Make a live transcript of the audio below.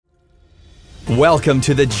Welcome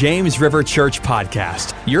to the James River Church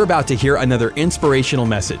Podcast. You're about to hear another inspirational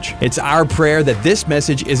message. It's our prayer that this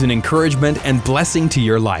message is an encouragement and blessing to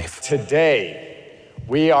your life. Today,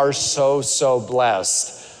 we are so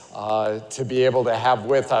blessed to be able to have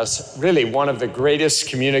with us really one of the greatest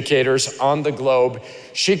communicators on the globe.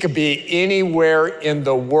 She could be anywhere in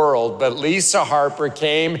the world, but Lisa Harper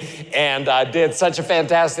came and did such a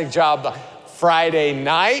fantastic job Friday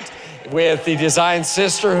night with the Design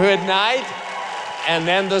Sisterhood Night. And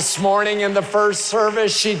then this morning in the first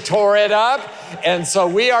service, she tore it up. And so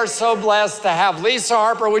we are so blessed to have Lisa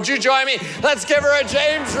Harper. Would you join me? Let's give her a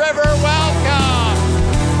James River welcome.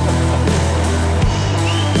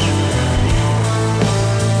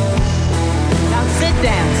 Now sit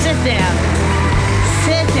down, sit down,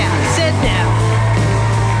 sit down, sit down.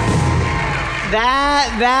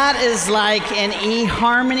 That is like an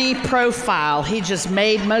eHarmony profile. He just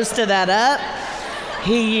made most of that up.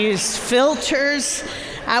 He used filters.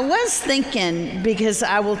 I was thinking, because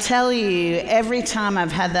I will tell you, every time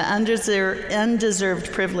I've had the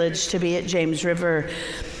undeserved privilege to be at James River,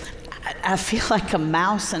 I feel like a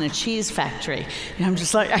mouse in a cheese factory. And I'm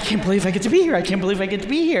just like, I can't believe I get to be here. I can't believe I get to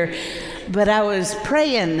be here. But I was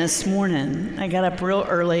praying this morning. I got up real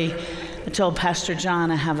early. I told Pastor John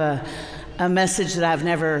I have a message that I've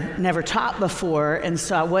never taught before, and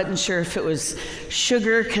so I wasn't sure if it was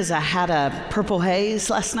sugar because I had a purple haze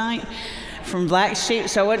last night from Black Sheep,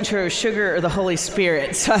 so I wasn't sure it was sugar or the Holy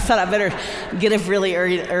Spirit. So I thought I better get up really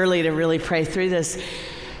early to really pray through this.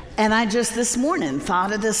 And I just this morning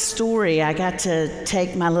thought of this story. I got to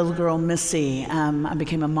take my little girl Missy. I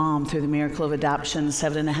became a mom through the miracle of adoption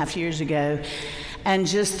 7.5 years ago, and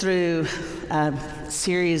just through a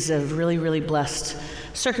series of really blessed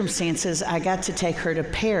circumstances, I got to take her to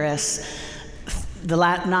Paris,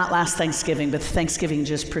 not last Thanksgiving, but Thanksgiving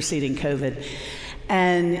just preceding COVID.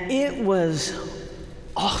 And it was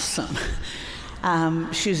awesome.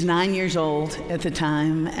 She was 9 years old at the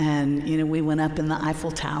time, and we went up in the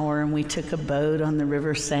Eiffel Tower, and we took a boat on the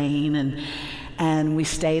River Seine, and we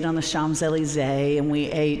stayed on the Champs-Élysées, and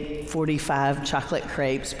we ate 45 chocolate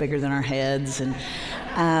crepes bigger than our heads, and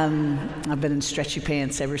I've been in stretchy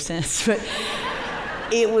pants ever since. But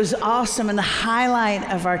it was awesome, and the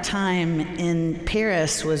highlight of our time in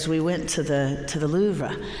Paris was we went to the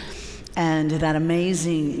Louvre and that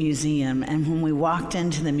amazing museum. And when we walked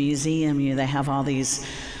into the museum, they have all these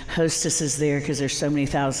hostesses there because there's so many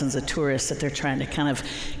thousands of tourists that they're trying to kind of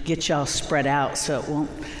get y'all spread out so it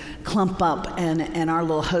won't clump up. And our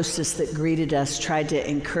little hostess that greeted us tried to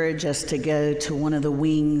encourage us to go to one of the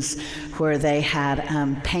wings where they had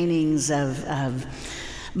paintings of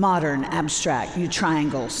modern, abstract,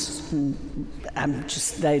 triangles.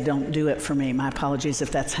 They don't do it for me. My apologies if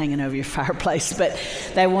that's hanging over your fireplace, but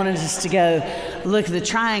they wanted us to go look at the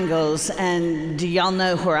triangles. And do y'all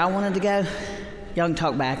know where I wanted to go? Y'all can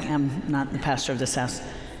talk back. I'm not the pastor of this house.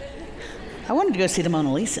 I wanted to go see the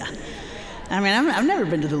Mona Lisa. I mean, I've never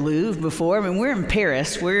been to the Louvre before. I mean, we're in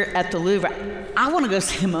Paris. We're at the Louvre. I want to go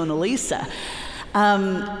see the Mona Lisa.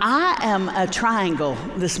 I am a triangle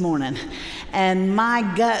this morning, and my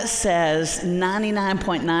gut says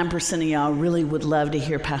 99.9% of y'all really would love to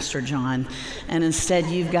hear Pastor John, and instead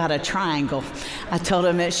you've got a triangle. I told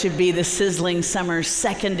him it should be the Sizzling Summer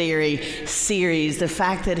Secondary Series. The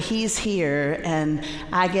fact that he's here and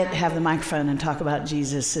I get to have the microphone and talk about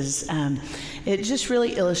Jesus it just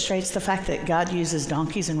really illustrates the fact that God uses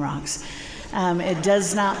donkeys and rocks. It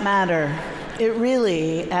does not matter. It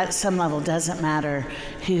really, at some level, doesn't matter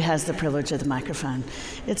who has the privilege of the microphone.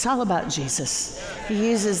 It's all about Jesus. He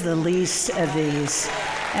uses the least of these.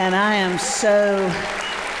 And I am so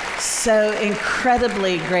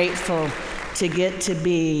incredibly grateful to get to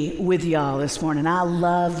be with y'all this morning. I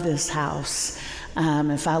love this house.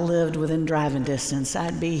 If I lived within driving distance,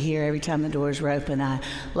 I'd be here every time the doors were open. I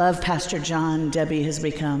love Pastor John. Debbie has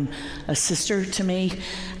become a sister to me.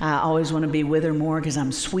 I always want to be with her more because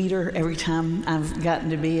I'm sweeter every time I've gotten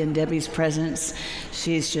to be in Debbie's presence.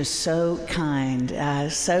 She's just so kind,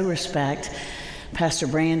 so respect. Pastor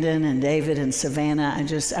Brandon and David and Savannah,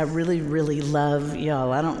 I really love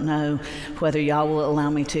y'all. I don't know whether y'all will allow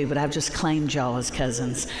me to, but I've just claimed y'all as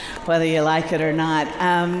cousins, whether you like it or not.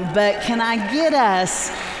 But can I get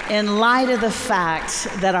us, in light of the fact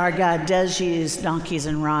that our God does use donkeys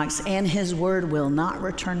and rocks and his word will not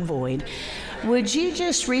return void, would you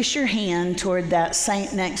just reach your hand toward that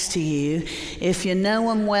saint next to you? If you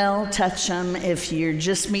know him well, touch him. If you're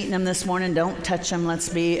just meeting him this morning, don't touch him. Let's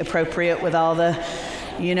be appropriate with all the,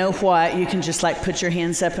 you know what. You can just put your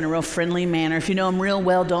hands up in a real friendly manner. If you know him real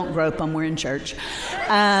well, don't grope him. We're in church.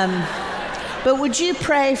 But would you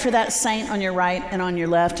pray for that saint on your right and on your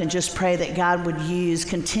left, and just pray that God would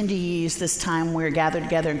continue to use this time we're gathered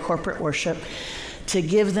together in corporate worship to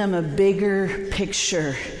give them a bigger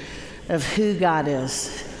picture of who God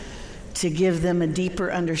is, to give them a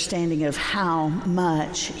deeper understanding of how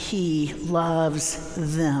much He loves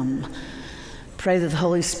them. Pray that the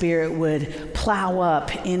Holy Spirit would plow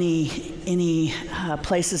up any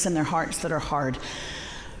places in their hearts that are hard.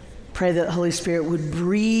 Pray that the Holy Spirit would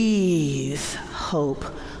breathe hope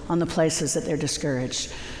on the places that they're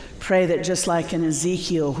discouraged. Pray that just like in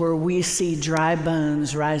Ezekiel, where we see dry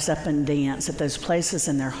bones rise up and dance, at those places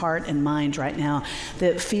in their heart and mind right now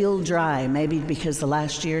that feel dry, maybe because the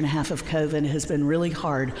last year and a half of COVID has been really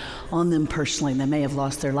hard on them personally. They may have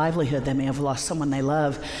lost their livelihood. They may have lost someone they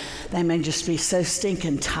love. They may just be so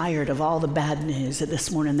stinking tired of all the bad news that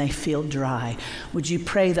this morning they feel dry. Would you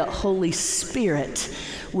pray that Holy Spirit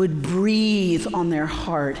would breathe on their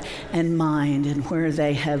heart and mind, and where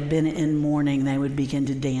they have been in mourning, they would begin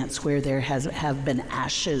to dance. Where there have been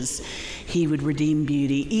ashes, He would redeem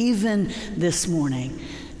beauty, even this morning,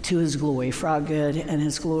 to His glory, for our good and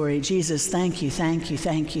His glory. Jesus, thank you, thank you,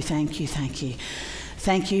 thank you, thank you, thank you.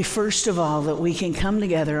 Thank you, first of all, that we can come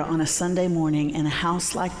together on a Sunday morning in a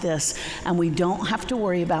house like this, and we don't have to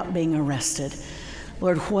worry about being arrested.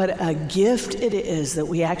 Lord, what a gift it is that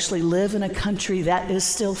we actually live in a country that is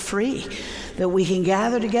still free, that we can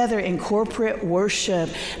gather together in corporate worship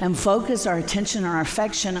and focus our attention and our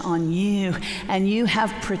affection on You, and You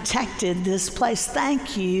have protected this place.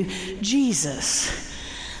 Thank you, Jesus.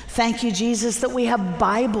 Thank you, Jesus, that we have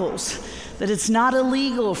Bibles, that it's not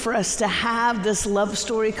illegal for us to have this love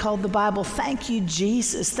story called the Bible. Thank you,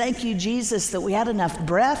 Jesus. Thank you, Jesus, that we had enough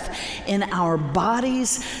breath in our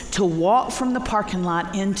bodies to walk from the parking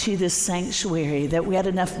lot into this sanctuary, that we had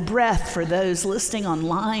enough breath for those listening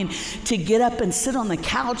online to get up and sit on the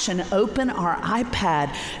couch and open our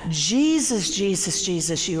iPad. Jesus, Jesus,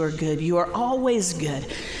 Jesus, You are good. You are always good.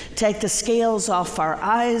 Take the scales off our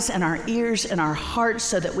eyes and our ears and our hearts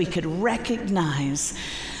so that we could recognize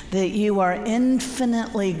that You are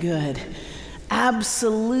infinitely good,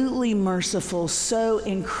 absolutely merciful, so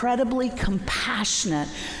incredibly compassionate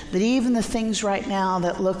that even the things right now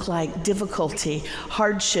that look like difficulty,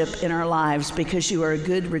 hardship in our lives, because You are a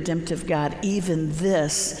good, redemptive God, even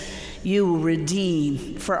this You will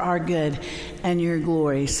redeem for our good and Your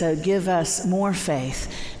glory. So give us more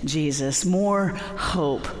faith, Jesus, more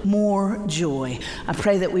hope, more joy. I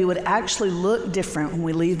pray that we would actually look different when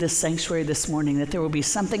we leave this sanctuary this morning, that there will be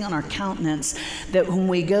something on our countenance that when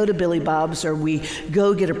we go to Billy Bob's or we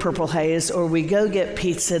go get a Purple Haze or we go get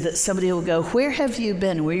pizza, that somebody will go, where have you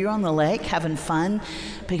been? Were you on the lake having fun?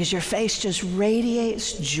 Because your face just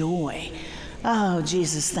radiates joy. Oh,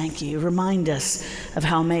 Jesus, thank You. Remind us of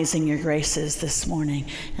how amazing Your grace is this morning.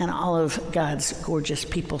 And all of God's gorgeous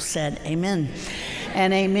people said amen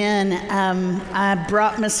and amen. I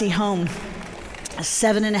brought Missy home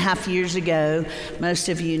 7.5 years ago. Most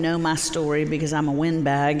of you know my story because I'm a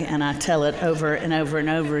windbag and I tell it over and over and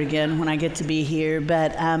over again when I get to be here.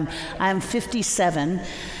 But I'm 57.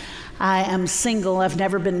 I am single. I've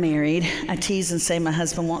never been married. I tease and say my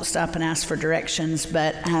husband won't stop and ask for directions,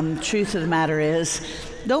 but truth of the matter is,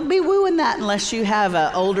 don't be wooing that unless you have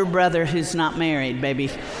an older brother who's not married, baby.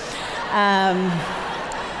 Then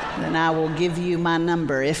I will give you my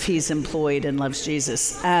number if he's employed and loves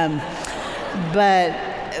Jesus.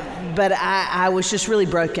 But I was just really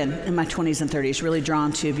broken in my 20s and 30s, really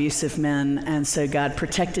drawn to abusive men. And so God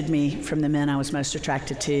protected me from the men I was most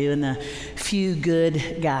attracted to. And the few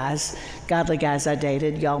good guys, godly guys I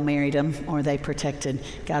dated, y'all married them or God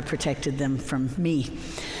protected them from me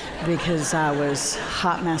because I was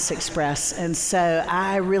hot mess express. And so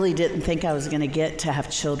I really didn't think I was going to get to have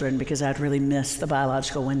children because I'd really missed the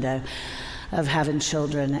biological window of having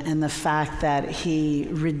children, and the fact that He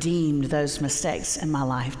redeemed those mistakes in my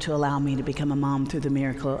life to allow me to become a mom through the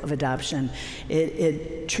miracle of adoption,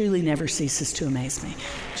 it truly never ceases to amaze me.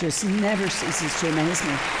 Just never ceases to amaze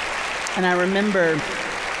me. And I remember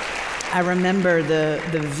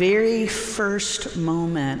the very first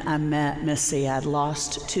moment I met Missy. I'd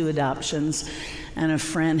lost 2 adoptions, and a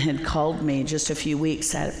friend had called me just a few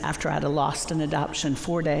weeks after I'd lost an adoption,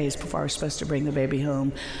 4 days before I was supposed to bring the baby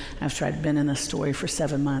home. After I'd been in the story for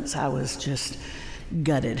 7 months, I was just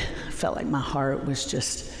gutted. I felt like my heart was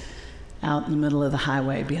just out in the middle of the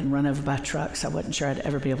highway being run over by trucks. I wasn't sure I'd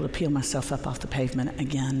ever be able to peel myself up off the pavement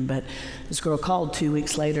again. But this girl called 2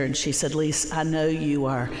 weeks later and she said, Lise, I know you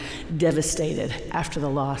are devastated after the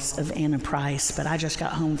loss of Anna Price, but I just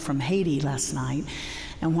got home from Haiti last night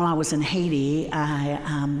And while I was in Haiti,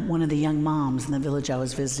 one of the young moms in the village I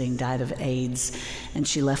was visiting died of AIDS, and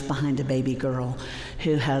she left behind a baby girl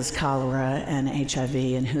who has cholera and HIV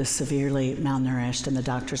and who is severely malnourished, and the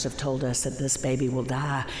doctors have told us that this baby will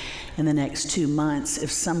die in the next 2 months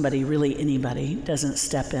if somebody, really anybody, doesn't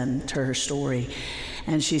step into her story.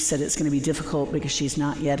 And she said it's going to be difficult because she's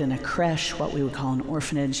not yet in a creche, what we would call an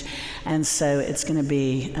orphanage, and so it's going to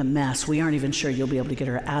be a mess. We aren't even sure you'll be able to get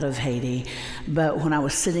her out of Haiti. But when I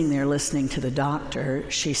was sitting there listening to the doctor,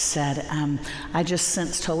 she said, I just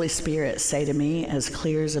sensed Holy Spirit say to me, as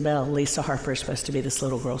clear as a bell, Lisa Harper is supposed to be this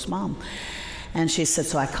little girl's mom. And she said,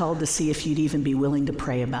 so I called to see if you'd even be willing to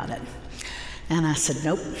pray about it. And I said,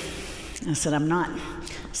 nope. I said, I'm not. I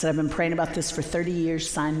said, I've been praying about this for 30 years,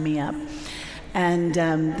 sign me up. And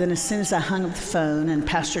then as soon as I hung up the phone, and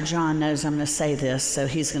Pastor John knows I'm going to say this, so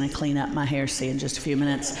he's going to clean up my heresy in just a few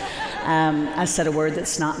minutes, I said a word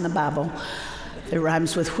that's not in the Bible. It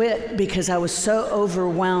rhymes with whit, because I was so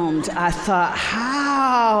overwhelmed. I thought,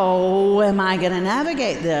 how am I going to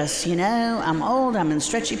navigate this? You know, I'm old, I'm in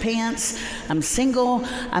stretchy pants, I'm single.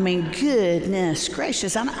 I mean, goodness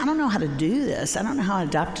gracious, I don't know how to do this. I don't know how to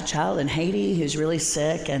adopt a child in Haiti who's really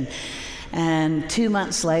sick. And 2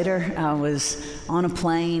 months later, I was on a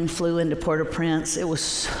plane, flew into Port-au-Prince. It was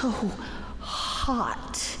so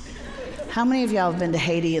hot. How many of y'all have been to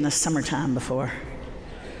Haiti in the summertime before?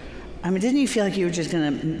 I mean, didn't you feel like you were just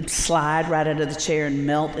going to slide right out of the chair and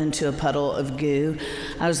melt into a puddle of goo?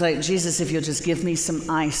 I was like, Jesus, if you'll just give me some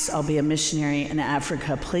ice, I'll be a missionary in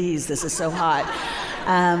Africa. Please, this is so hot.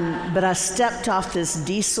 But I stepped off this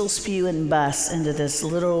diesel spewing bus into this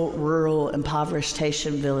little rural impoverished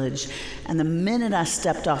Haitian village. And the minute I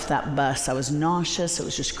stepped off that bus, I was nauseous. It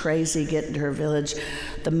was just crazy getting to her village.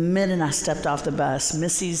 The minute I stepped off the bus,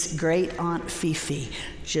 Missy's great aunt Fifi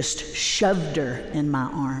just shoved her in my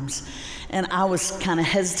arms. And I was kind of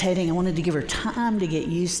hesitating. I wanted to give her time to get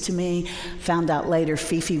used to me. Found out later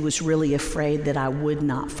Fifi was really afraid that I would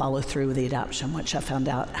not follow through with the adoption, which I found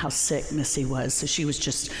out how sick Missy was. So she was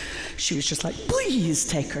just like, please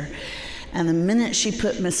take her. And the minute she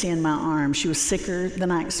put Missy in my arms, she was sicker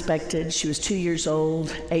than I expected. She was 2 years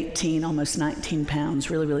old, 18, almost 19 pounds,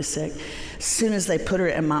 really, really sick. As soon as they put her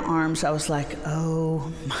in my arms, I was like,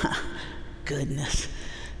 oh my goodness.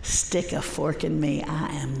 Stick a fork in me, I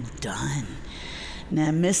am done. Now,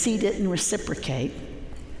 Missy didn't reciprocate.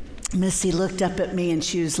 Missy looked up at me and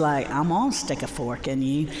she was like, I'm gonna stick a fork in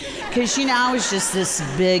you. Because, you know, I was just this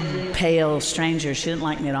big, pale stranger. She didn't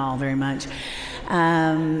like me at all very much.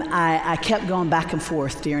 I kept going back and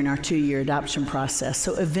forth during our 2-year adoption process.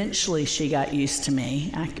 So eventually she got used to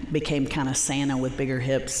me. I became kind of Santa with bigger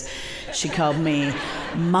hips. She called me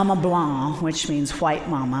Mama Blanc, which means white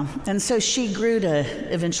mama. And so she grew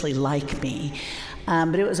to eventually like me.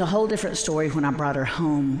 But it was a whole different story when I brought her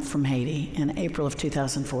home from Haiti in April of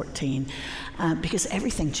 2014, because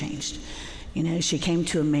everything changed. You know, she came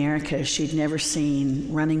to America. She'd never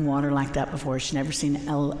seen running water like that before. She'd never seen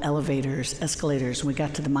elevators, escalators. When we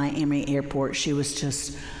got to the Miami airport, she was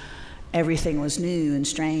just, everything was new and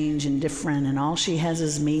strange and different, and all she has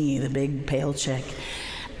is me, the big pale chick.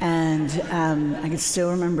 And I can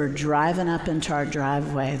still remember driving up into our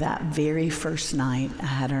driveway that very first night I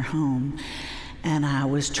had her home. And I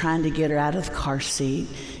was trying to get her out of the car seat,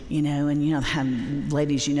 you know, and you know how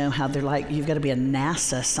ladies, you know how they're like, you've got to be a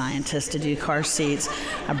NASA scientist to do car seats.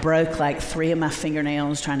 I broke like 3 of my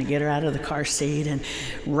fingernails trying to get her out of the car seat. And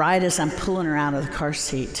right as I'm pulling her out of the car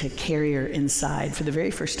seat to carry her inside for the very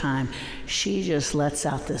first time, she just lets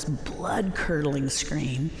out this blood-curdling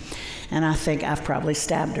scream. And I think I've probably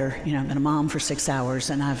stabbed her. You know, I've been a mom for 6 hours,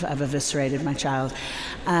 and I've eviscerated my child.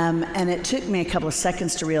 And it took me a couple of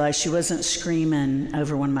seconds to realize she wasn't screaming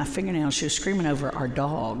over one of my fingernails. She was screaming over our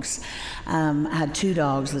dogs. I had 2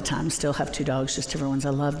 dogs at the time, still have 2 dogs, just different ones. I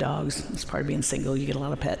love dogs. It's part of being single. You get a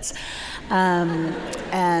lot of pets.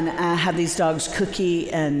 And I had these dogs,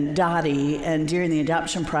 Cookie and Dottie, and during the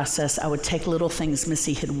adoption process, I would take little things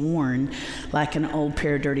Missy had worn, like an old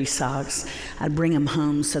pair of dirty socks. I'd bring them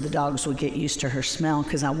home so the dogs would get used to her smell,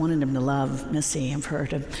 because I wanted them to love Missy and for her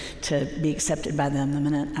to be accepted by them the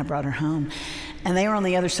minute I brought her home. And they were on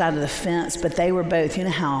the other side of the fence, but they were both, you know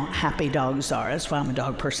how happy dogs are. That's why I'm a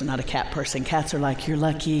dog person, not a cat person. Cats are like, you're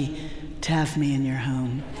lucky to have me in your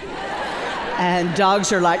home. And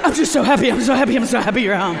dogs are like, I'm just so happy, I'm so happy, I'm so happy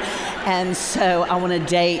you're home. And so I want to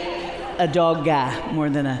date a dog guy more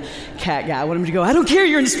than a cat guy. I want him to go, I don't care,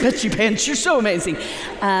 you're in stretchy pants, you're so amazing.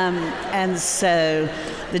 And so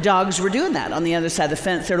the dogs were doing that on the other side of the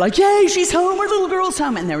fence. They're like, yay, she's home, our little girl's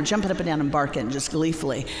home. And they were jumping up and down and barking just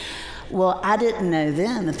gleefully. Well, I didn't know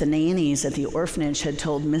then that the nannies at the orphanage had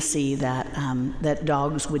told Missy that that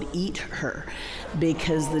dogs would eat her,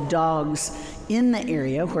 because the dogs in the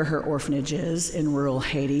area where her orphanage is in rural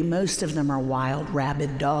Haiti, most of them are wild,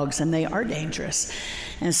 rabid dogs, and they are dangerous.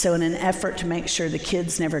 And so in an effort to make sure the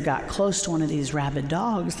kids never got close to one of these rabid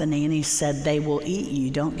dogs, the nanny said, they will eat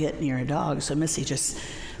you, don't get near a dog. So Missy just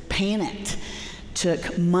panicked.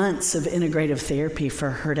 Took months of integrative therapy for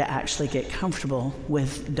her to actually get comfortable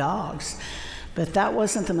with dogs. But that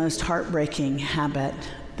wasn't the most heartbreaking habit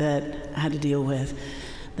that I had to deal with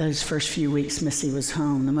those first few weeks Missy was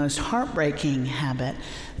home. The most heartbreaking habit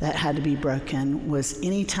that had to be broken was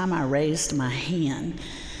anytime I raised my hand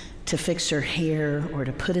to fix her hair or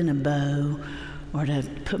to put in a bow or to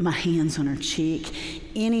put my hands on her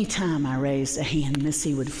cheek, anytime I raised a hand,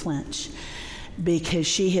 Missy would flinch, because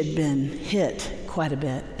she had been hit quite a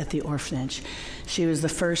bit at the orphanage. She was the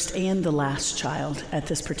first and the last child at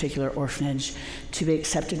this particular orphanage to be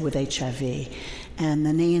accepted with HIV. And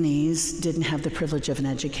the nannies didn't have the privilege of an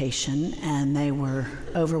education, and they were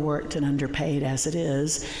overworked and underpaid as it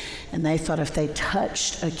is. And they thought if they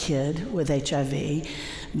touched a kid with HIV,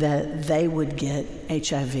 that they would get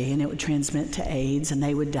HIV and it would transmit to AIDS and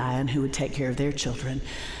they would die, and who would take care of their children.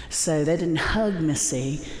 So they didn't hug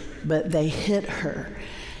Missy, but they hit her.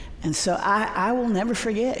 And so I will never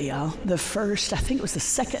forget, y'all, I think it was the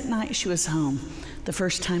second night she was home, the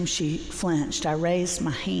first time she flinched, I raised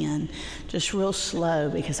my hand just real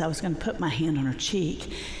slow, because I was going to put my hand on her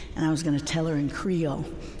cheek and I was going to tell her in Creole.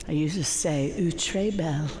 I used to say, "Ou très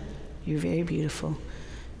belle," you're very beautiful.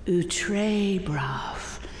 "Ou très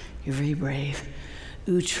brave," you're very brave.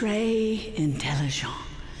 "Ou très intelligent."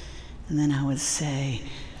 And then I would say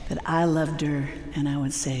that I loved her, and I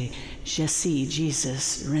would say, "Je suis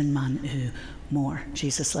Jesus, Renman U," more.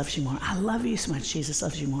 Jesus loves you more. I love you so much. Jesus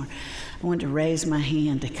loves you more. I wanted to raise my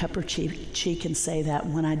hand to cup her cheek and say that.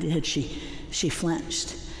 When I did, she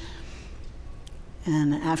flinched.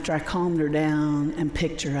 And after I calmed her down and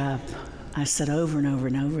picked her up, I said over and over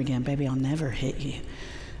and over again, "Baby, I'll never hit you.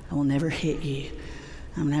 I will never hit you.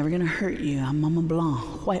 I'm never going to hurt you. I'm Mama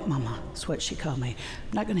Blanc, white mama." That's what she called me.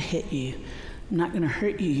 "I'm not going to hit you. I'm not going to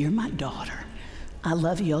hurt you. You're my daughter. I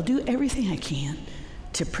love you. I'll do everything I can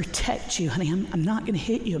to protect you. Honey, I'm not going to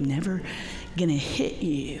hit you. I'm never going to hit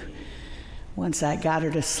you." Once I got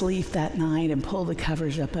her to sleep that night and pulled the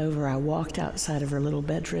covers up over, I walked outside of her little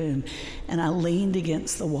bedroom and I leaned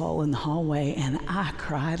against the wall in the hallway and I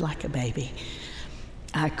cried like a baby.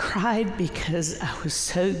 I cried because I was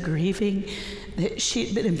so grieving that she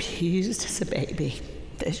had been abused as a baby,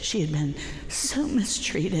 that she had been so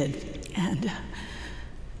mistreated and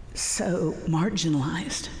so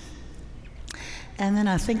marginalized. And then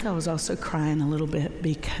I think I was also crying a little bit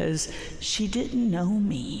because she didn't know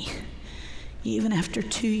me. Even after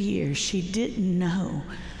 2 years, she didn't know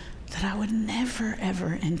that I would never,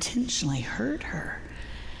 ever intentionally hurt her.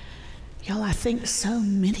 Y'all, I think so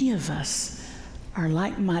many of us are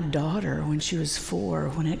like my daughter when she was 4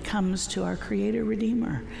 when it comes to our Creator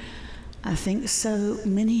Redeemer. I think so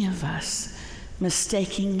many of us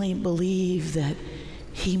mistakenly believe that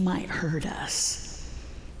He might hurt us,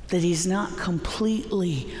 that He's not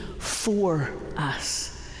completely for us.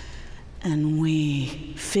 And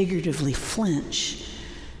we figuratively flinch,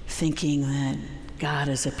 thinking that God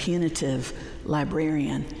is a punitive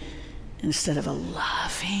librarian instead of a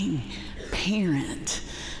loving parent.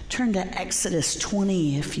 Turn to Exodus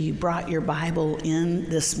 20 if you brought your Bible in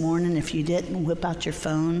this morning. If you didn't, whip out your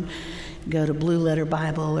phone, go to Blue Letter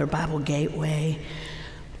Bible or Bible Gateway,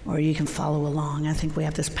 or you can follow along. I think we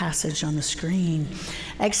have this passage on the screen.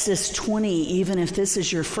 Exodus 20, even if this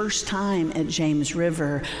is your first time at James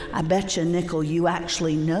River, I bet you, Nickel, you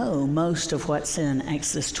actually know most of what's in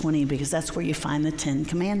Exodus 20 because that's where you find the 10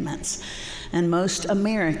 Commandments. And most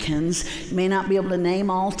Americans may not be able to name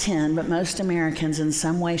all 10, but most Americans in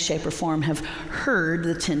some way, shape, or form have heard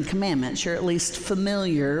the 10 Commandments. You're at least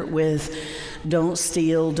familiar with don't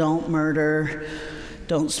steal, don't murder,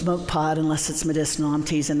 don't smoke pot unless it's medicinal. I'm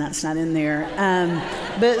teasing, that's not in there.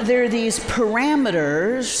 But there are these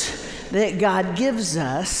parameters that God gives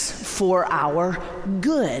us for our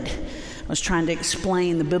good. I was trying to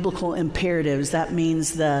explain the biblical imperatives. That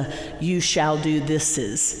means the "you shall do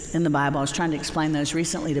thises" in the Bible. I was trying to explain those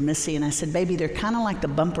recently to Missy, and I said, "Baby, they're kind of like the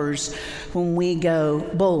bumpers when we go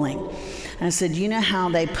bowling." And I said, "You know how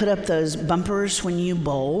they put up those bumpers when you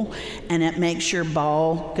bowl, and it makes your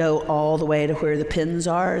ball go all the way to where the pins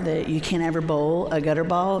are, that you can't ever bowl a gutter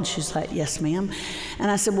ball?" And she's like, "Yes, ma'am." And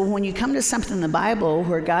I said, "Well, when you come to something in the Bible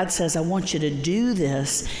where God says, 'I want you to do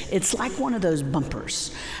this,' it's like one of those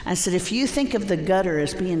bumpers." I said, "If you think of the gutter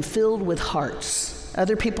as being filled with hearts,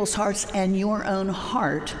 other people's hearts, and your own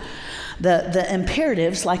heart. The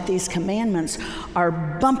imperatives, like these commandments, are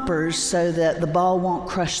bumpers so that the ball won't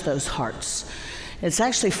crush those hearts. It's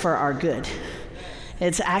actually for our good.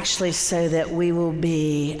 It's actually so that we will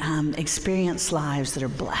experience lives that are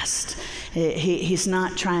blessed. He's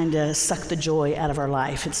not trying to suck the joy out of our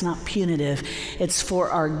life. It's not punitive. It's for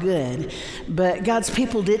our good. But God's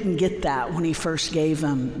people didn't get that when he first gave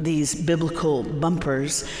them these biblical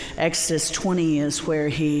bumpers. Exodus 20 is where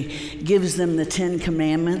he gives them the 10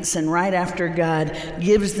 commandments. And right after God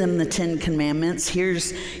gives them the 10 commandments,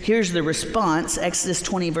 here's the response. Exodus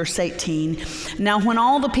 20, verse 18. Now when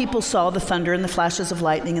all the people saw the thunder and the flashes of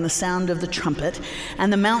lightning and the sound of the trumpet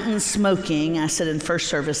and the mountain smoking, I said in first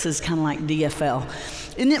service, this is kind of like DFL.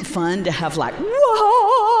 Isn't it fun to have like,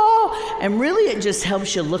 whoa? And really it just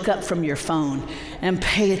helps you look up from your phone and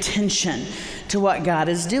pay attention to what God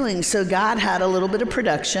is doing. So God had a little bit of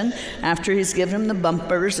production after he's given them the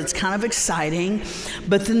bumpers. It's kind of exciting.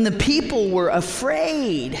 But then the people were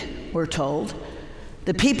afraid, we're told.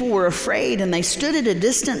 The people were afraid, and they stood at a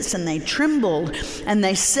distance, and they trembled, and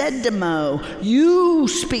they said to Mo, "You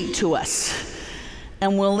speak to us,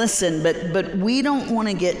 and we'll listen, but we don't want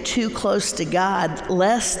to get too close to God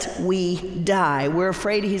lest we die. We're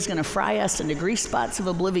afraid he's going to fry us into grease spots of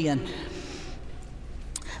oblivion."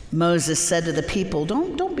 Moses said to the people,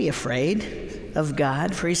 Don't be afraid of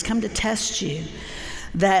God, for he's come to test you,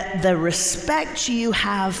 that the respect you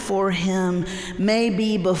have for him may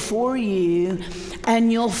be before you,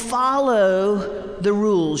 and you'll follow the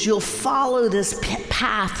rules. You'll follow this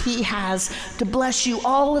path he has to bless you.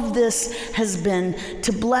 All of this has been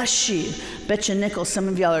to bless you. Bet you nickel some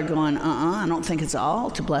of y'all are going, I don't think it's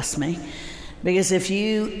all to bless me. Because if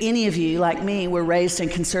any of you, like me, were raised in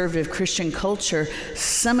conservative Christian culture,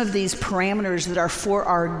 some of these parameters that are for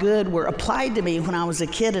our good were applied to me when I was a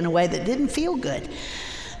kid in a way that didn't feel good.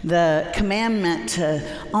 The commandment to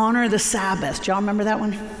honor the Sabbath. Do y'all remember that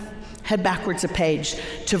one? Head backwards a page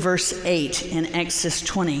to verse 8 in Exodus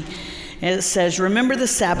 20. And it says, "Remember the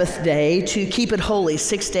Sabbath day to keep it holy.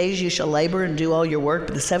 6 days you shall labor and do all your work,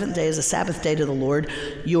 but the seventh day is a Sabbath day to the Lord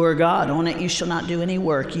your God. On it you shall not do any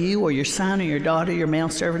work, you or your son or your daughter, your male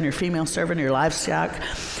servant or your female servant, or your livestock,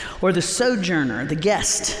 or the sojourner, the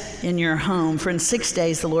guest in your home. For in 6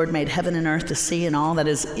 days the Lord made heaven and earth, the sea, and all that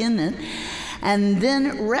is in it, and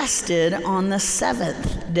then rested on the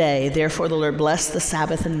seventh day. Therefore the Lord blessed the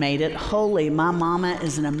Sabbath and made it holy." My mama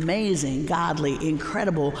is an amazing, godly,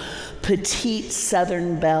 incredible, petite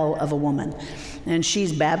Southern belle of a woman. And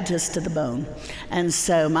she's Baptist to the bone. And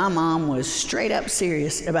so my mom was straight up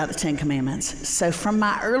serious about the 10 Commandments. So from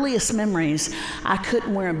my earliest memories, I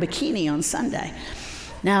couldn't wear a bikini on Sunday.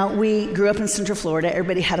 Now, we grew up in Central Florida.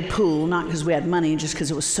 Everybody had a pool, not because we had money, just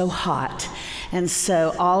because it was so hot. And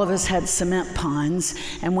so all of us had cement ponds,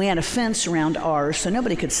 and we had a fence around ours so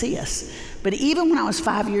nobody could see us. But even when I was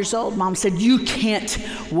 5 years old, Mom said, "You can't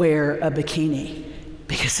wear a bikini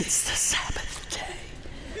because it's the Sabbath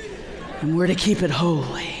day, and we're to keep it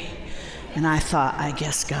holy." And I thought, I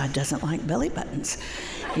guess God doesn't like belly buttons.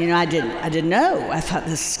 You know, I didn't know. I thought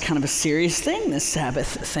this is kind of a serious thing, this Sabbath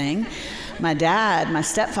thing. My dad, my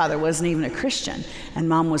stepfather, wasn't even a Christian. And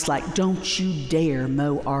Mom was like, "Don't you dare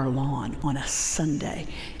mow our lawn on a Sunday.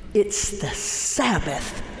 It's the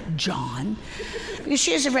Sabbath, John." Because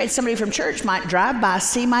she was afraid somebody from church might drive by,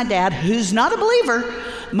 see my dad, who's not a believer,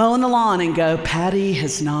 mowing the lawn and go, "Patty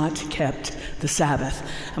has not kept the Sabbath."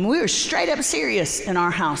 I mean, we were straight up serious in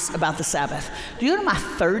our house about the Sabbath. Do you know in my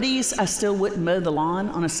 30s, I still wouldn't mow the lawn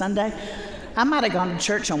on a Sunday? I might have gone to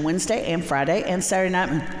church on Wednesday and Friday and Saturday night.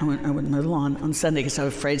 I wouldn't mow the lawn on Sunday because I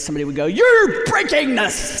was afraid somebody would go, "You're breaking the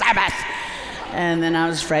Sabbath." And then I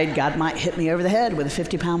was afraid God might hit me over the head with a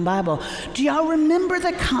 50-pound Bible. Do y'all remember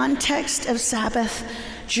the context of Sabbath?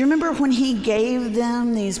 Do you remember when he gave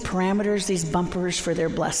them these parameters, these bumpers for their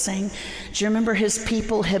blessing? Do you remember his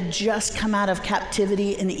people have just come out of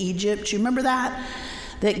captivity in Egypt? Do you remember that?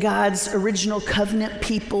 That God's original covenant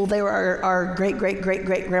people, they were our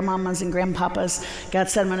great-great-great-great-grandmamas and grandpapas.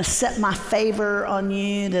 God said, "I'm going to set my favor on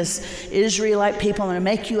you, this Israelite people. I'm going to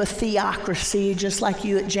make you a theocracy, just like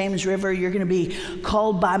you at James River. You're going to be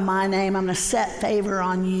called by my name. I'm going to set favor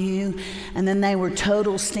on you." And then they were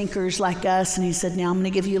total stinkers like us. And he said, "Now I'm going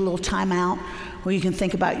to give you a little time out where you can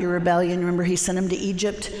think about your rebellion." Remember, he sent them to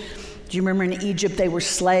Egypt. Do you remember in Egypt they were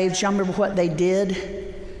slaves? Do y'all remember what they did?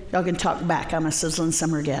 Y'all can talk back. I'm a sizzling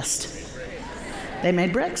summer guest. They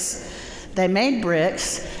made bricks. They made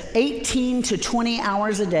bricks 18 to 20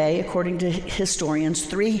 hours a day, according to historians,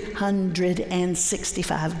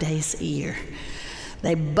 365 days a year.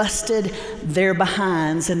 They busted their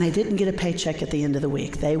behinds, and they didn't get a paycheck at the end of the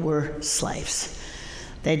week. They were slaves.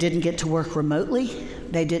 They didn't get to work remotely.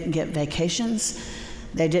 They didn't get vacations.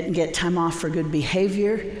 They didn't get time off for good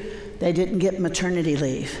behavior. They didn't get maternity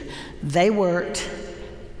leave. They worked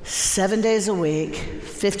 7 days a week,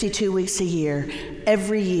 52 weeks a year,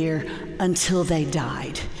 every year until they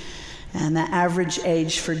died. And the average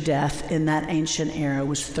age for death in that ancient era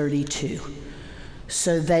was 32.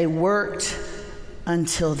 So they worked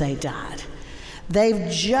until they died.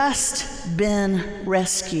 They've just been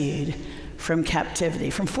rescued from captivity,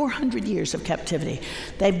 from 400 years of captivity.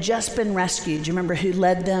 They've just been rescued. Do you remember who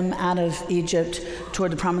led them out of Egypt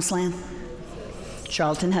toward the promised land?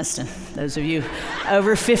 Charlton Heston. Those of you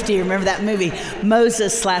over 50 remember that movie,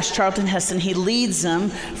 Moses / Charlton Heston. He leads them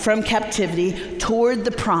from captivity toward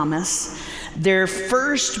the promise. Their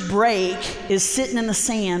first break is sitting in the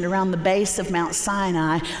sand around the base of Mount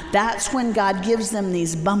Sinai. That's when God gives them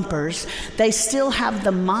these bumpers. They still have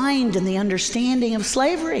the mind and the understanding of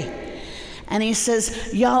slavery. And he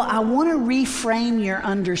says, y'all, I want to reframe your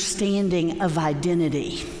understanding of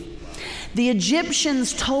identity. The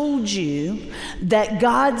Egyptians told you that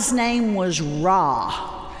God's name was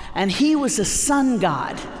Ra, and he was a sun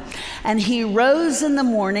god. And he rose in the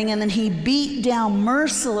morning, and then he beat down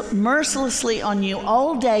mercilessly on you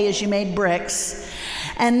all day as you made bricks.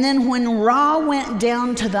 And then when Ra went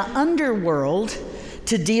down to the underworld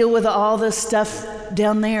to deal with all this stuff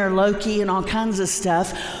down there, Loki and all kinds of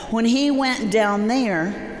stuff, when he went down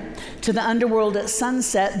there to the underworld at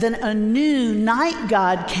sunset, then a new night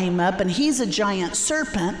god came up, and he's a giant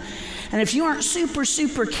serpent. And if you aren't super,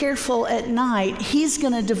 super careful at night, he's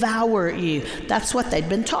going to devour you. That's what they'd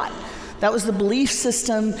been taught. That was the belief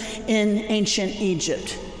system in ancient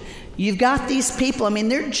Egypt. You've got these people, I mean,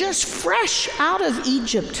 they're just fresh out of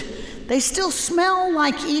Egypt. They still smell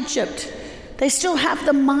like Egypt. They still have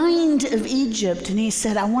the mind of Egypt. And he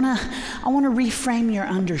said, I want to reframe your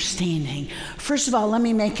understanding. First of all, let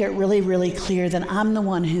me make it really, really clear that I'm the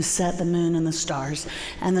one who set the moon and the stars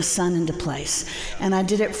and the sun into place. And I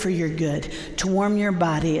did it for your good, to warm your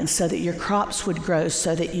body and so that your crops would grow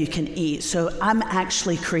so that you can eat. So I'm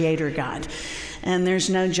actually Creator God. And there's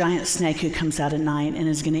no giant snake who comes out at night and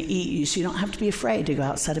is going to eat you, so you don't have to be afraid to go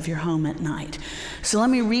outside of your home at night. So let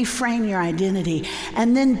me reframe your identity.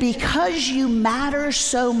 And then because you matter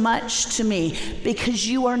so much to me, because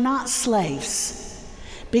you are not slaves,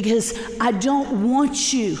 because I don't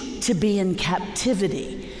want you to be in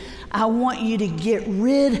captivity. I want you to get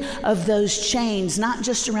rid of those chains, not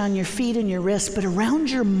just around your feet and your wrists, but around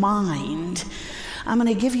your mind. I'm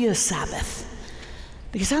going to give you a Sabbath.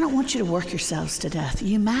 Because I don't want you to work yourselves to death.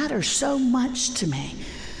 You matter so much to me.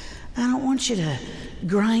 I don't want you to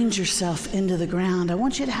grind yourself into the ground. I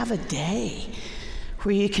want you to have a day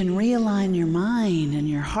where you can realign your mind and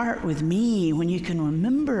your heart with me, when you can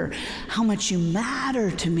remember how much you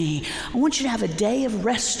matter to me. I want you to have a day of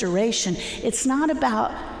restoration. It's not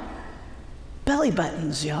about belly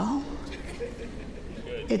buttons, y'all.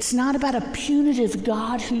 It's not about a punitive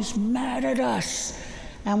God who's mad at us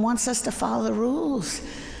and wants us to follow the rules.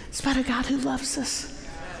 It's about a God who loves us.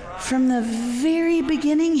 From the very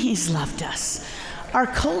beginning, he's loved us. Our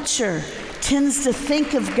culture tends to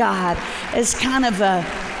think of God as kind of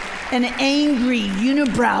an angry,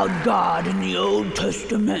 unibrowed God in the Old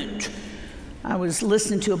Testament. I was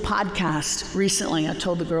listening to a podcast recently. I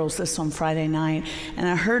told the girls this on Friday night, and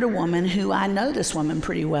I heard a woman who, I know this woman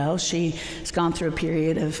pretty well. She's gone through a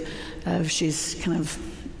period of she's kind of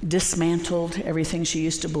dismantled everything she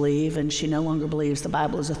used to believe, and she no longer believes the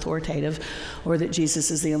Bible is authoritative or that Jesus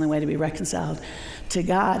is the only way to be reconciled to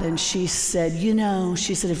God. And she said,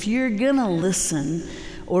 if you're gonna listen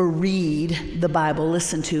or read the Bible,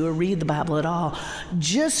 listen to or read the Bible at all,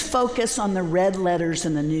 just focus on the red letters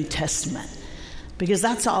in the New Testament, because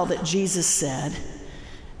that's all that Jesus said.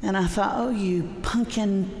 And I thought, oh, you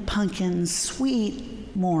pumpkin,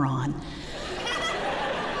 sweet moron.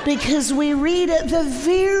 Because we read at the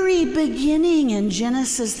very beginning in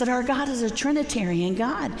Genesis that our God is a Trinitarian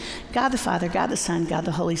God. God the Father, God the Son, God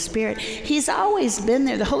the Holy Spirit. He's always been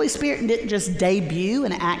there. The Holy Spirit didn't just debut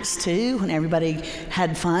in Acts 2 when everybody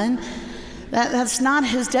had fun. That's not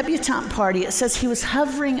his debutante party. It says he was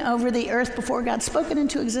hovering over the earth before God spoke it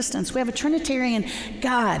into existence. We have a Trinitarian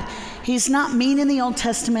God. He's not mean in the Old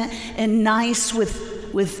Testament and nice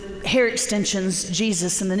with hair extensions,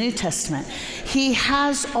 Jesus in the New Testament. He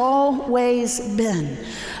has always been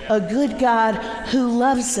a good God who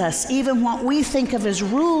loves us. Even what we think of as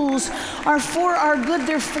rules are for our good.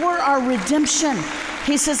 They're for our redemption.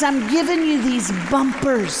 He says, I'm giving you these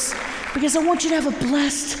bumpers because I want you to have a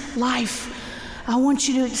blessed life. I want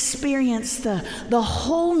you to experience the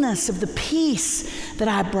wholeness of the peace that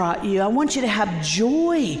I brought you. I want you to have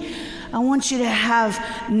joy. I want you to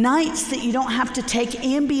have nights that you don't have to take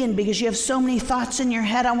Ambien because you have so many thoughts in your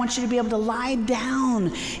head. I want you to be able to lie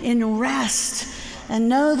down in rest and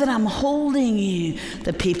know that I'm holding you.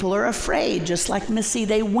 The people are afraid, just like Missy.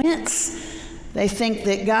 They wince. They think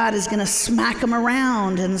that God is going to smack them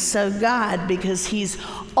around. And so God, because he's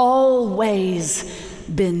always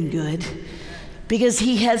been good, because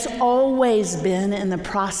he has always been in the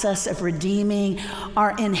process of redeeming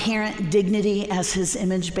our inherent dignity as his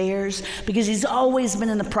image bearers, because he's always been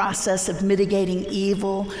in the process of mitigating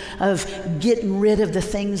evil, of getting rid of the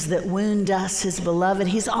things that wound us, his beloved.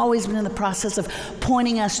 He's always been in the process of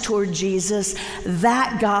pointing us toward Jesus.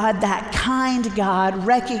 That God, that kind God,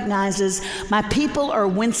 recognizes my people are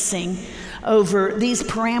wincing over these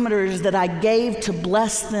parameters that I gave to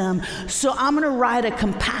bless them. So I'm going to write a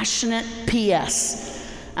compassionate PS.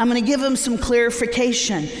 I'm going to give them some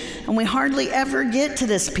clarification. And we hardly ever get to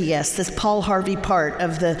this PS, this Paul Harvey part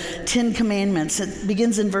of the 10 Commandments. It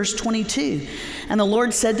begins in verse 22. And the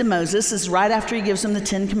Lord said to Moses, this is right after he gives them the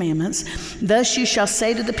 10 Commandments, thus you shall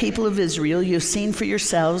say to the people of Israel, you have seen for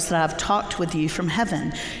yourselves that I have talked with you from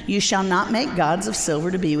heaven. You shall not make gods of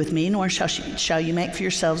silver to be with me, nor shall you make for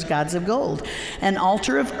yourselves gods of gold. An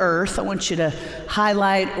altar of earth, I want you to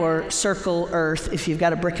highlight or circle earth if you've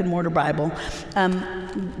got a brick and mortar Bible.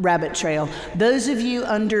 Rabbit trail. Those of you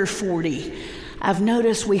under 40, I've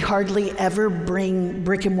noticed we hardly ever bring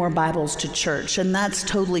brick and mortar Bibles to church, and that's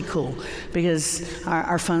totally cool because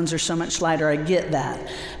our phones are so much lighter. I get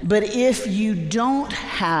that. But if you don't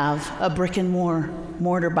have a brick and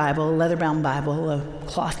mortar Bible, a leather-bound Bible, a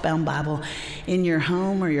cloth-bound Bible in your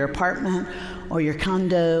home or your apartment or your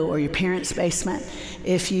condo or your parents' basement,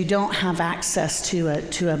 if you don't have access to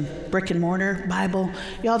a brick and mortar Bible,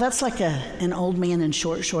 y'all, that's like an old man in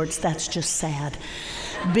short shorts. That's just sad.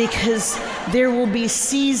 Because there will be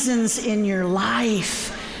seasons in your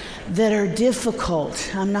life that are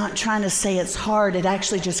difficult. I'm not trying to say it's hard. It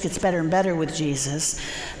actually just gets better and better with Jesus.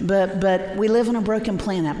 But we live on a broken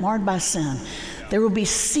planet, marred by sin. There will be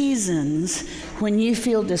seasons when you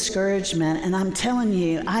feel discouragement, and I'm telling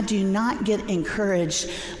you, I do not get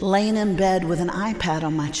encouraged laying in bed with an iPad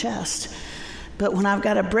on my chest. But when I've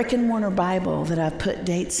got a brick and mortar Bible that I've put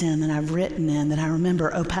dates in, that I've written in, that I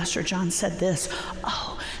remember, oh, Pastor John said this.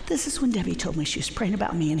 Oh, this is when Debbie told me she was praying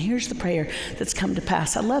about me, and here's the prayer that's come to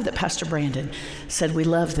pass. I love that Pastor Brandon said we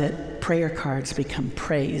love that prayer cards become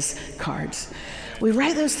praise cards. We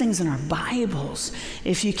write those things in our Bibles.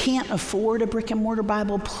 If you can't afford a brick and mortar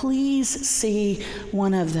Bible, please see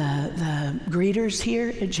one of the greeters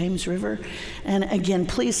here at James River. And again,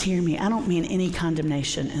 please hear me. I don't mean any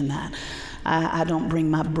condemnation in that. I don't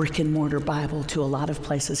bring my brick and mortar Bible to a lot of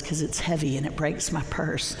places because it's heavy and it breaks my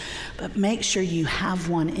purse. But make sure you have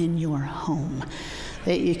one in your home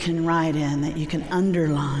that you can write in, that you can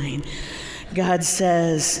underline. God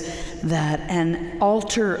says that an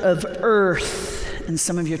altar of earth, in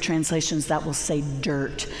some of your translations that will say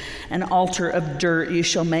dirt, an altar of dirt you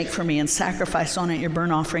shall make for me and sacrifice on it your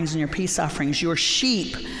burnt offerings and your peace offerings. Your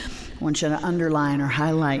sheep, I want you to underline or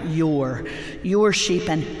highlight your sheep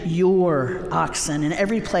and your oxen in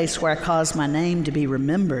every place where I cause my name to be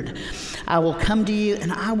remembered. I will come to you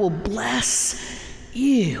and I will bless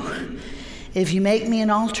you. If you make me an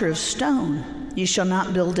altar of stone, you shall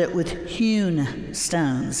not build it with hewn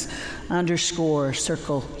stones. Underscore,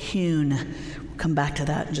 circle, hewn. We'll come back to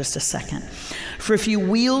that in just a second. For if you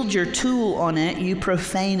wield your tool on it, you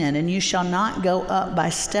profane it, and you shall not go up by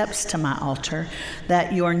steps to my altar,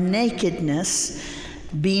 that your nakedness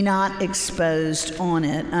be not exposed on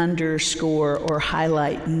it. Underscore or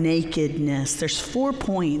highlight nakedness. There's 4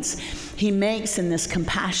 points he makes in this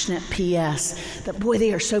compassionate PS that, boy,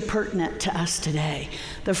 they are so pertinent to us today.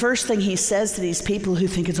 The first thing he says to these people who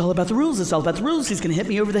think it's all about the rules, it's all about the rules, he's going to hit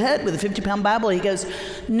me over the head with a 50-pound Bible. He goes,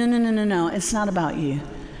 no, it's not about you.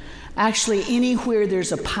 Actually, anywhere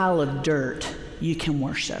there's a pile of dirt, you can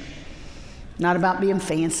worship. Not about being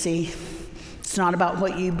fancy. It's not about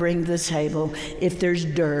what you bring to the table. If there's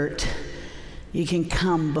dirt, you can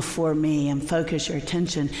come before me and focus your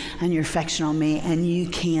attention and your affection on me, and you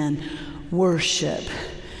can worship.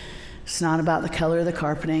 It's not about the color of the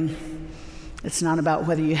carpeting. It's not about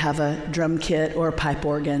whether you have a drum kit or a pipe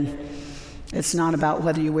organ. It's not about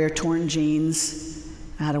whether you wear torn jeans.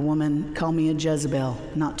 I had a woman call me a Jezebel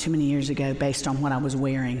not too many years ago based on what I was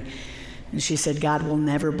wearing. And she said, God will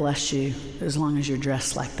never bless you as long as you're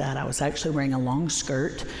dressed like that. I was actually wearing a long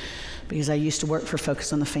skirt because I used to work for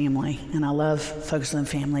Focus on the Family, and I love Focus on the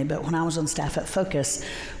Family, but when I was on staff at Focus,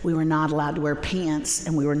 we were not allowed to wear pants,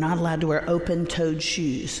 and we were not allowed to wear open-toed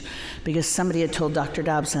shoes, because somebody had told Dr.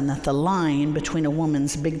 Dobson that the line between a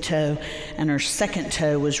woman's big toe and her second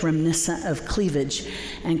toe was reminiscent of cleavage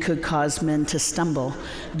and could cause men to stumble.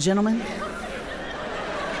 Gentlemen,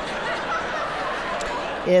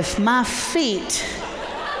 if my feet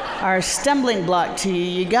are a stumbling block to you,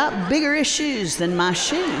 you got bigger issues than my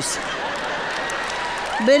shoes.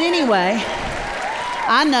 But anyway,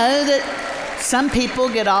 I know that some people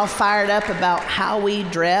get all fired up about how we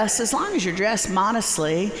dress. As long as you're dressed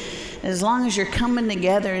modestly, as long as you're coming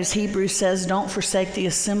together, as Hebrews says, don't forsake the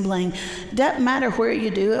assembling. Doesn't matter where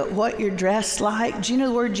you do it, what you're dressed like. Do you know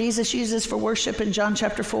the word Jesus uses for worship in John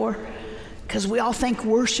chapter 4? Because we all think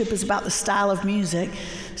worship is about the style of music.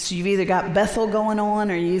 So you've either got Bethel going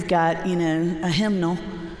on or you've got, a hymnal.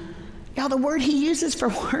 Y'all, the word he uses for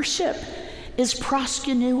worship is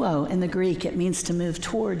proskunuo in the Greek. It means to move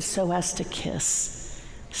towards so as to kiss.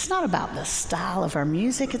 It's not about the style of our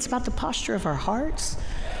music. It's about the posture of our hearts.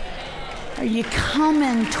 Are you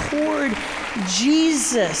coming toward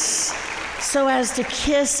Jesus so as to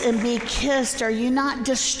kiss and be kissed? Are you not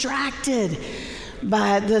distracted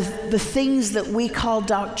by the things that we call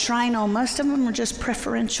doctrinal? Most of them are just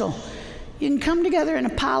preferential. You can come together in a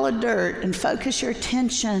pile of dirt and focus your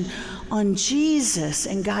attention on Jesus.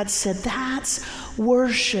 And God said, that's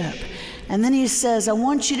worship. And then he says, I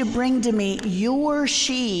want you to bring to me your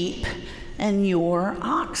sheep and your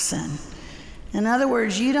oxen. In other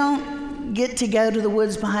words, you don't get to go to the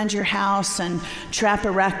woods behind your house and trap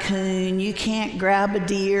a raccoon. You can't grab a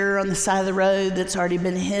deer on the side of the road that's already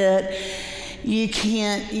been hit. You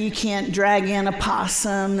can't drag in a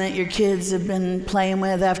possum that your kids have been playing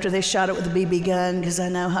with after they shot it with a BB gun, because I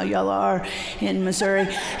know how y'all are in Missouri.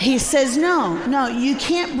 He says, no, you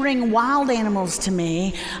can't bring wild animals to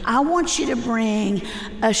me. I want you to bring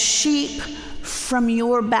a sheep from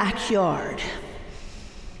your backyard.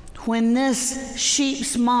 When this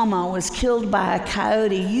sheep's mama was killed by a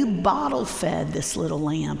coyote, you bottle fed this little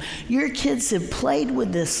lamb. Your kids have played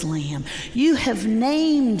with this lamb. You have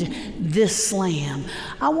named this lamb.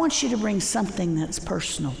 I want you to bring something that's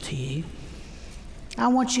personal to you. I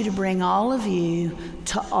want you to bring all of you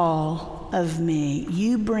to all of me.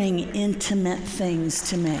 You bring intimate things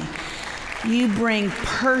to me. You bring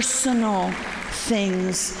personal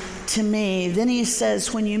things to me. Then he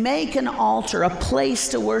says, when you make an altar, a place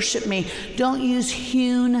to worship me, don't use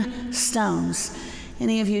hewn stones.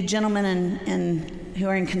 Any of you gentlemen who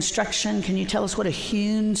are in construction, can you tell us what a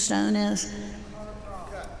hewn stone is?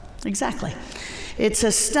 Exactly. It's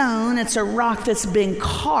a stone, it's a rock that's been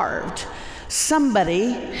carved.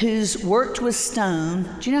 Somebody who's worked with stone.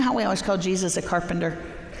 Do you know how we always call Jesus a carpenter?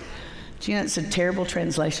 Do you know it's a terrible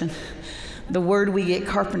translation? The word we get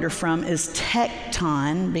carpenter from is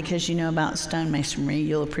tekton, because you know about stonemasonry.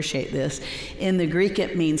 You'll appreciate this. In the Greek,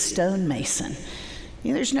 it means stonemason.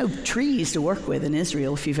 There's no trees to work with in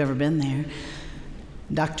Israel if you've ever been there.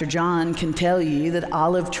 Dr. John can tell you that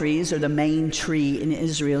olive trees are the main tree in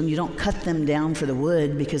Israel, and you don't cut them down for the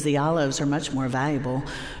wood because the olives are much more valuable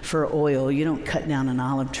for oil. You don't cut down an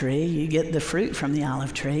olive tree. You get the fruit from the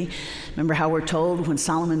olive tree. Remember how we're told when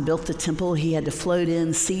Solomon built the temple, he had to float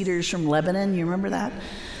in cedars from Lebanon? You remember that?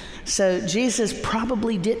 So Jesus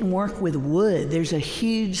probably didn't work with wood. There's a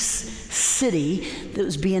huge city that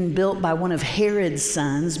was being built by one of Herod's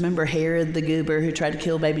sons. Remember Herod the goober who tried to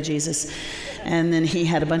kill baby Jesus? And then he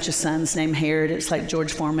had a bunch of sons named Herod. It's like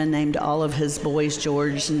George Foreman named all of his boys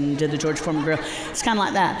George and did the George Foreman grill. It's kind of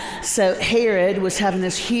like that. So Herod was having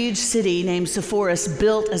this huge city named Sepphoris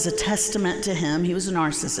built as a testament to him. He was a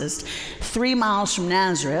narcissist. 3 miles from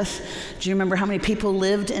Nazareth. Do you remember how many people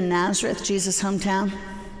lived in Nazareth, Jesus' hometown?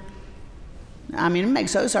 I mean, it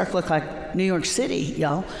makes Ozark look like New York City,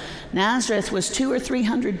 y'all. Nazareth was 200 or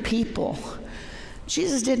 300 people.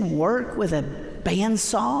 Jesus didn't work with a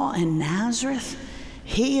bandsaw in Nazareth.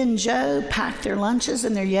 He and Joe packed their lunches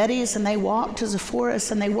and their Yetis, and they walked to Sepphoris,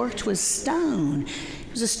 and they worked with stone.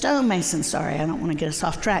 He was a stonemason. Sorry, I don't want to get us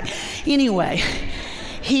off track. Anyway,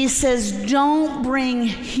 he says, don't bring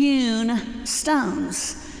hewn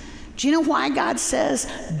stones. Do you know why God says,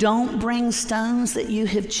 don't bring stones that you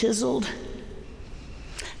have chiseled?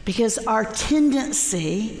 Because our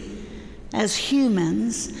tendency as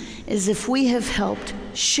humans is if we have helped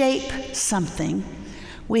shape something,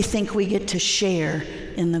 we think we get to share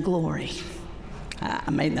in the glory. I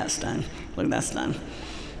made that stone. Look at that stone.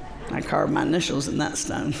 I carved my initials in that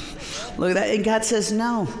stone. Look at that. And God says,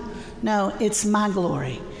 no, it's my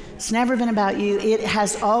glory. It's never been about you. It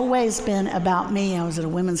has always been about me. I was at a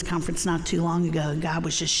women's conference not too long ago, and God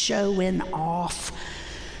was just showing off.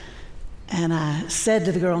 And I said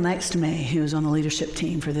to the girl next to me, who was on the leadership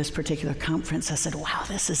team for this particular conference, I said, wow,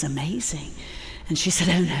 this is amazing. And she said,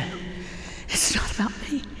 oh no, it's not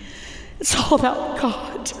about me. It's all about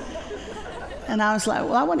God. And I was like,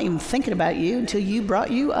 well, I wasn't even thinking about you until you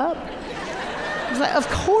brought you up. I was like, of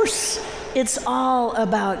course it's all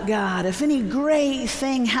about God. If any great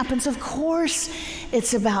thing happens, of course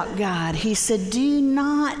it's about God. He said, do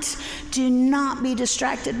not be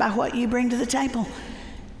distracted by what you bring to the table.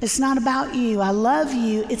 It's not about you. I love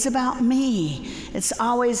you. It's about me. It's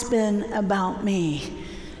always been about me.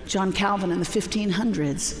 John Calvin in the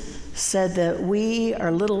 1500s said that we are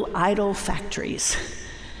little idol factories.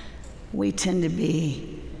 We tend to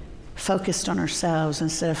be focused on ourselves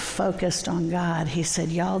instead of focused on God. He said,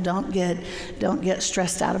 y'all don't get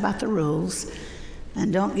stressed out about the rules,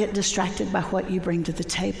 and don't get distracted by what you bring to the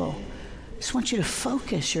table. I just want you to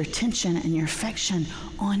focus your attention and your affection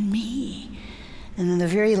on me. And then the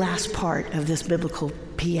very last part of this biblical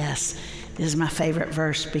PS is my favorite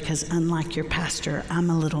verse, because unlike your pastor, I'm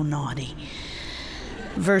a little naughty.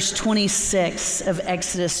 Verse 26 of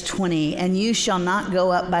Exodus 20, and you shall not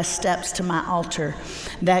go up by steps to my altar,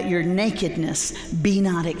 that your nakedness be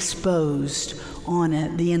not exposed on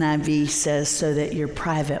it. The NIV says, so that your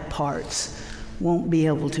private parts won't be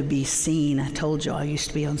able to be seen. I told you I used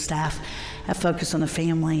to be on staff at Focus on the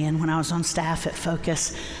Family, and when I was on staff at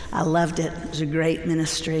Focus, I loved it. It was a great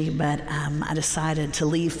ministry, but I decided to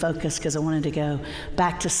leave Focus because I wanted to go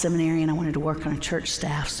back to seminary, and I wanted to work on a church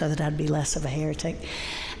staff so that I'd be less of a heretic.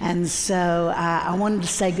 And so I wanted to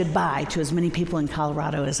say goodbye to as many people in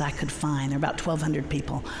Colorado as I could find. There were about 1,200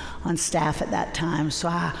 people on staff at that time, so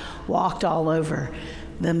I walked all over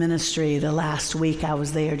the ministry. The last week I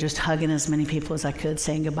was there just hugging as many people as I could,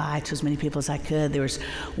 saying goodbye to as many people as I could. There was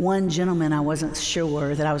one gentleman I wasn't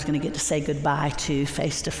sure that I was going to get to say goodbye to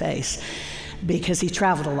face to face, because he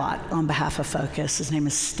traveled a lot on behalf of Focus. His name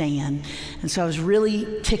is Stan. And so I was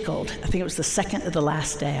really tickled. I think it was the second to the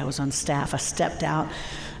last day I was on staff. I stepped out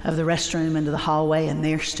of the restroom into the hallway, and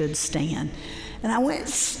there stood Stan. And I went,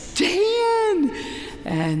 Stan!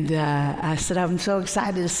 And I said, I'm so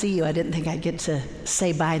excited to see you. I didn't think I'd get to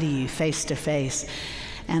say bye to you face to face.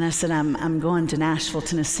 And I said, I'm going to Nashville,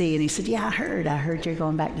 Tennessee. And he said, yeah, I heard you're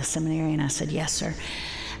going back to seminary. And I said, yes, sir.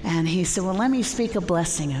 And he said, well, let me speak a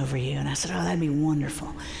blessing over you. And I said, oh, that'd be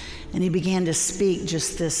wonderful. And he began to speak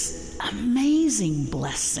just this amazing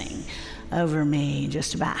blessing over me,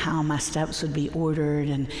 just about how my steps would be ordered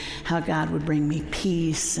and how God would bring me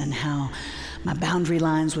peace and how my boundary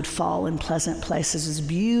lines would fall in pleasant places. This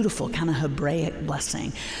beautiful kind of Hebraic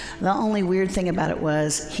blessing. The only weird thing about it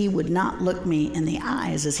was he would not look me in the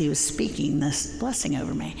eyes as he was speaking this blessing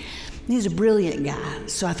over me. He's a brilliant guy,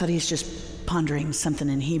 so I thought he's just pondering something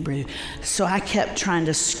in Hebrew. So I kept trying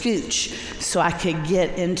to scooch so I could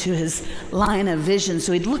get into his line of vision.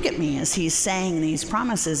 So he'd look at me as he's saying these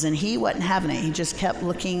promises, and he wasn't having it. He just kept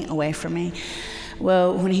looking away from me.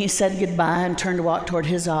 Well, when he said goodbye and turned to walk toward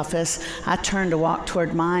his office, I turned to walk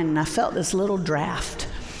toward mine, and I felt this little draft.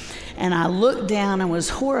 And I looked down and was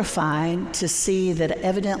horrified to see that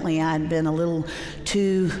evidently I'd been a little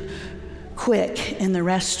too quick in the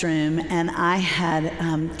restroom, and I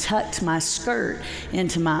had tucked my skirt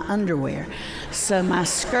into my underwear. So my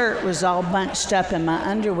skirt was all bunched up in my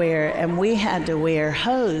underwear, and we had to wear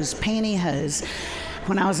pantyhose,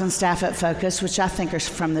 when I was on staff at Focus, which I think are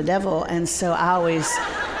from the devil. And so I always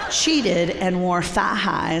cheated and wore thigh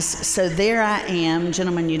highs. So there I am.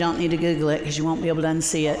 Gentlemen, you don't need to Google it because you won't be able to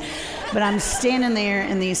unsee it. But I'm standing there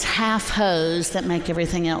in these half hose that make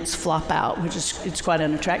everything else flop out, which is it's quite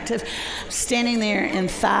unattractive. Standing there in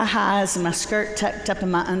thigh highs and my skirt tucked up in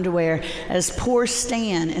my underwear as poor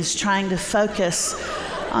Stan is trying to focus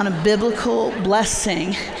on a biblical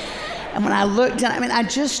blessing. And when I looked down, I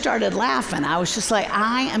just started laughing. I was just like,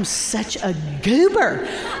 I am such a goober.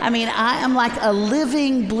 I am like a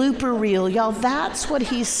living blooper reel. Y'all, that's what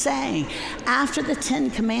he's saying. After the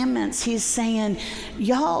 10 Commandments, he's saying,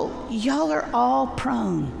 y'all are all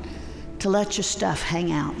prone to let your stuff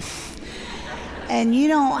hang out. And you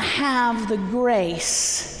don't have the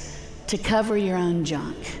grace to cover your own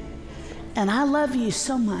junk. And I love you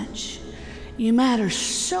so much. You matter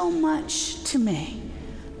so much to me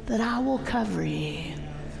that I will cover you.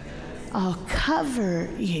 I'll cover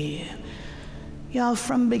you. Y'all,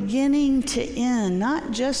 from beginning to end,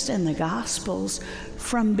 not just in the Gospels,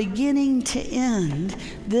 from beginning to end,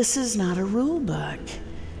 this is not a rule book.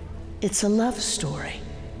 It's a love story.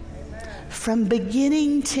 From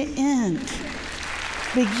beginning to end,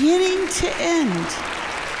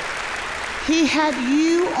 He had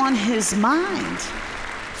you on his mind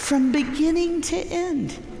from beginning to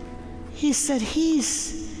end. He said,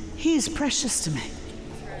 he's precious to me.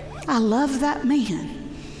 I love that man.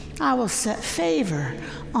 I will set favor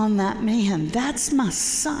on that man. That's my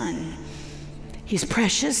son. He's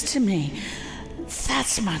precious to me.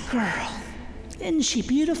 That's my girl. Isn't she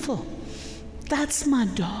beautiful? That's my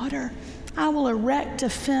daughter. I will erect a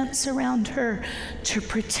fence around her to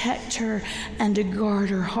protect her and to guard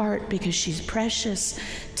her heart because she's precious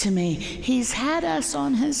to me. He's had us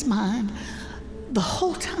on his mind the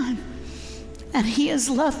whole time, and he has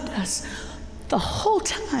loved us the whole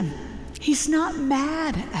time. He's not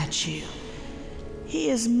mad at you. He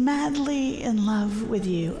is madly in love with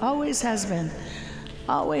you. Always has been,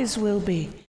 always will be.